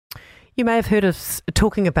You may have heard us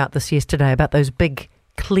talking about this yesterday, about those big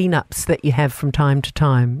cleanups that you have from time to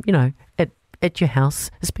time, at your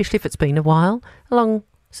house, especially if it's been a while,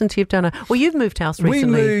 since you've done you've moved house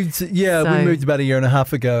recently. We moved about a year and a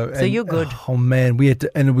half ago. So you're good. Oh man, we had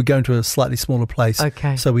to, and we're going to a slightly smaller place.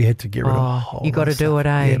 Okay. So we had to get rid of a whole you got to do it,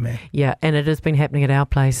 eh? Yeah, man. Yeah, and it has been happening at our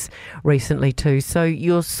place recently too. So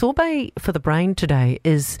your sorbet for the brain today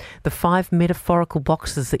is the 5 metaphorical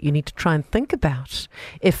boxes that you need to try and think about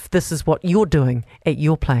if this is what you're doing at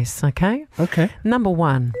your place, okay? Okay. Number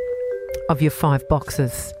 1 of your 5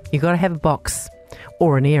 boxes, you got to have a box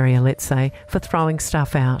or an area, let's say, for throwing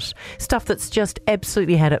stuff out. Stuff that's just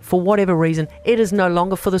absolutely had it for whatever reason. It is no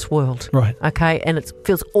longer for this world. Right. Okay, and it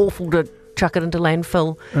feels awful to chuck it into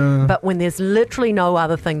landfill. But when there's literally no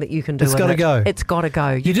other thing that you can do with it. It's got to go.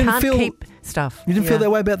 You can't keep stuff. You didn't feel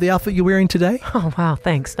that way about the outfit you're wearing today? Oh, wow,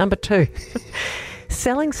 thanks. Number 2,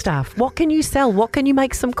 selling stuff. What can you sell? What can you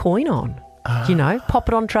make some coin on? Pop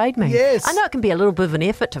it on Trade Me. Yes. I know it can be a little bit of an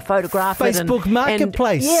effort to photograph Facebook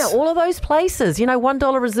Marketplace. And all of those places.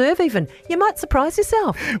 $1 reserve even. You might surprise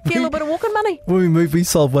yourself. Get a little bit of walking money. When we moved, we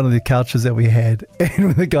sold one of the couches that we had, and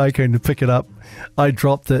when the guy came to pick it up, I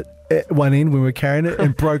dropped it at one end when we were carrying it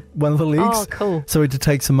and broke one of the legs. Oh, cool. So we had to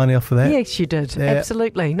take some money off of that. Yes, you did. Yeah.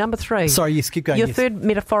 Absolutely. Number 3. Sorry, yes, keep going. Your third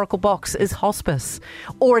metaphorical box is hospice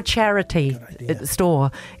or a charity store.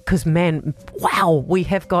 Because, man, wow, we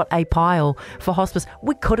have got a pile for hospice.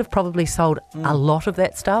 We could have probably sold a lot of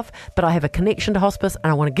that stuff, but I have a connection to hospice and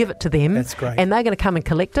I want to give it to them. That's great. And they're going to come and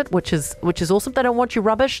collect it, which is awesome. They don't want your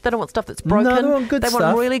rubbish. They don't want stuff that's broken. No, they want good stuff. They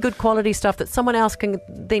want really good quality stuff that someone else can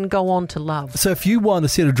then go on to love. So if you want a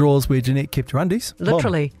set of drawers where Jeanette kept her undies,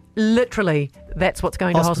 Literally, that's what's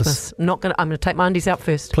going to hospice. I'm going to take my undies out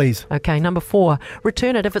first. Please. Okay, number 4,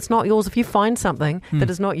 return it if it's not yours. If you find something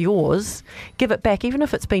that is not yours, give it back, even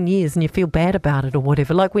if it's been years and you feel bad about it or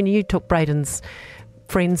whatever. Like when you took Braden's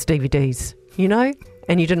Friends DVDs,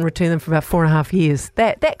 and you didn't return them for about 4.5 years.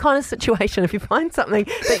 That kind of situation, if you find something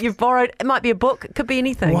that you've borrowed, it might be a book, it could be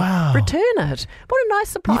anything. Wow. Return it. What a nice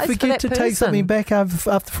surprise for that person. You forget to take something back after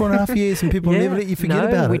 4.5 years and people never let you forget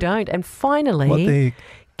about it. No, we don't. And finally,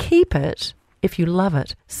 keep it if you love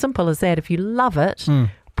it. Simple as that. If you love it,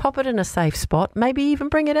 pop it in a safe spot, maybe even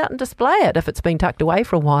bring it out and display it if it's been tucked away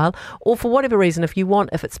for a while, or for whatever reason, if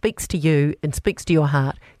it speaks to you and speaks to your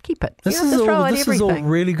heart, keep it. This is all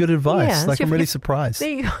really good advice. I'm really surprised.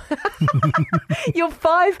 Your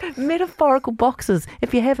 5 metaphorical boxes.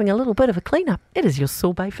 If you're having a little bit of a cleanup, it is your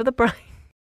sorbet for the brain.